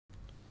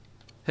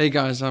Hey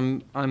guys,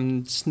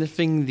 I'm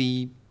sniffing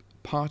the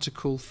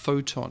particle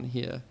photon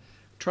here,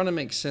 trying to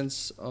make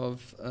sense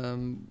of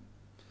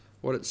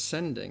what it's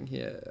sending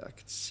here. I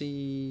could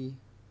see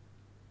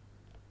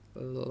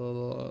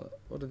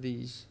what are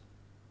these?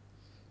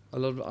 A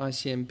lot of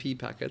ICMP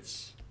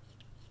packets.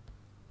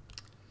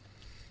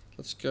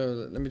 Let's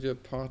go. Let me do a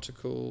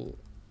particle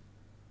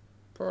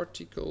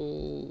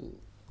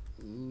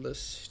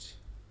list.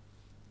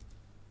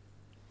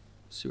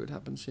 See what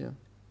happens here.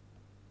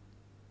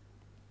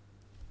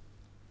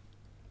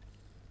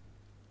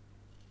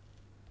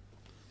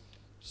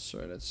 So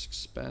let's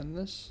expand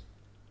this.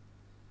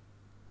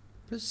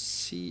 What is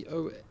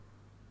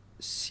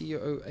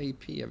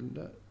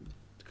CoAP?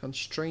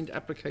 Constrained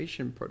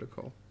Application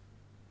Protocol.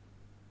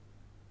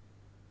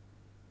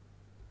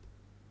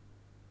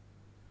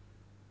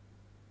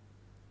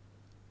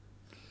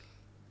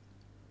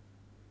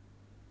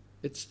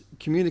 It's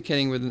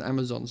communicating with an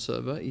Amazon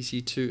server,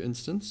 EC2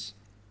 instance.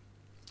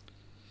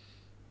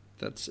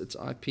 That's its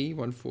IP,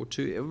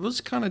 142. It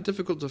was kind of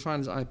difficult to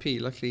find its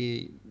IP.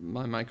 Luckily,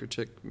 my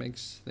microtik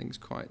makes things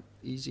quite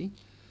easy.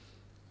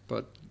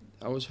 But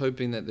I was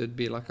hoping that there'd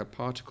be like a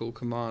particle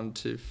command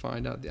to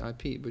find out the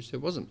IP, which there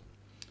wasn't.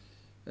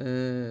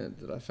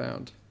 That I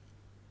found.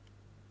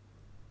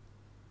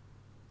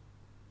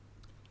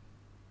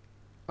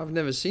 I've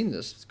never seen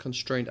this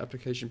constrained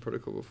application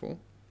protocol before.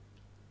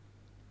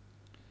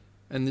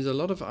 And there's a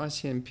lot of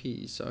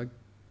ICMP, so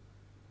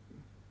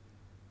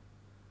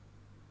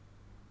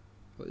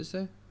what is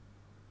there?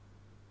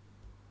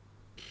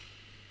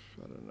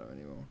 I don't know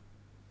anymore.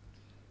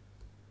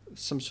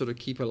 Some sort of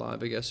keep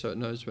alive, I guess, so it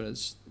knows when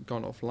it's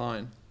gone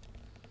offline.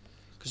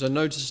 Because I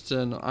noticed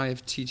in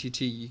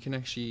IFTTT you can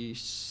actually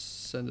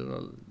send it.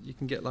 You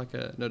can get like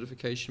a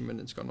notification when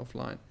it's gone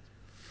offline.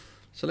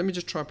 So let me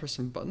just try press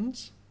some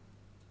buttons.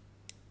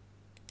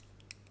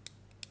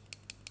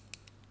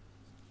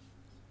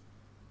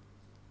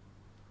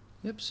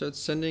 Yep, so it's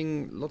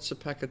sending lots of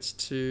packets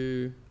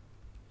to.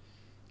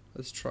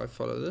 Let's try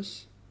follow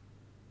this.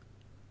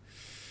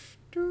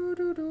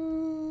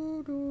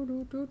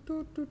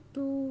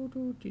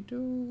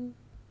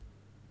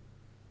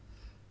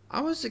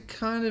 I was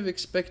kind of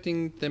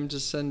expecting them to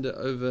send it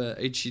over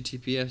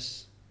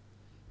HTTPS.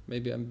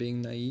 Maybe I'm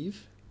being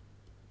naive.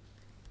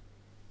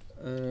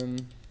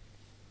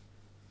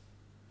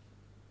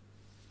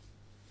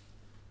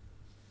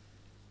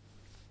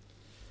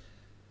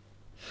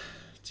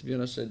 To be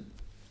honest,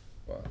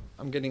 well,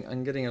 I'm getting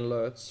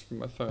alerts from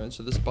my phone,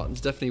 so this button's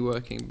definitely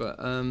working, but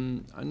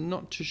I'm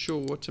not too sure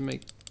what to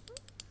make.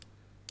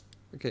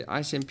 Okay,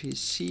 ICMP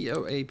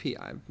CoAP.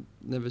 I've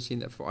never seen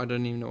that before. I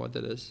don't even know what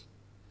that is.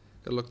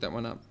 Gotta look that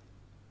one up.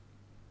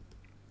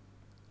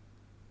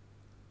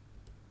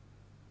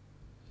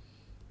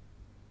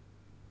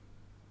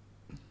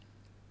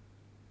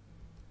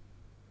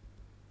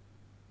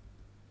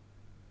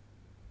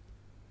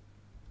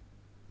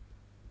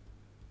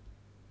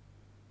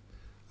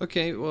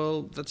 Okay,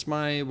 well, that's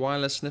my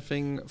wireless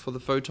sniffing for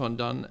the photon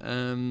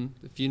done.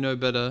 If you know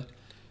better,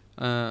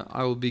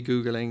 I will be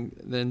Googling,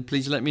 then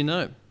please let me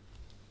know.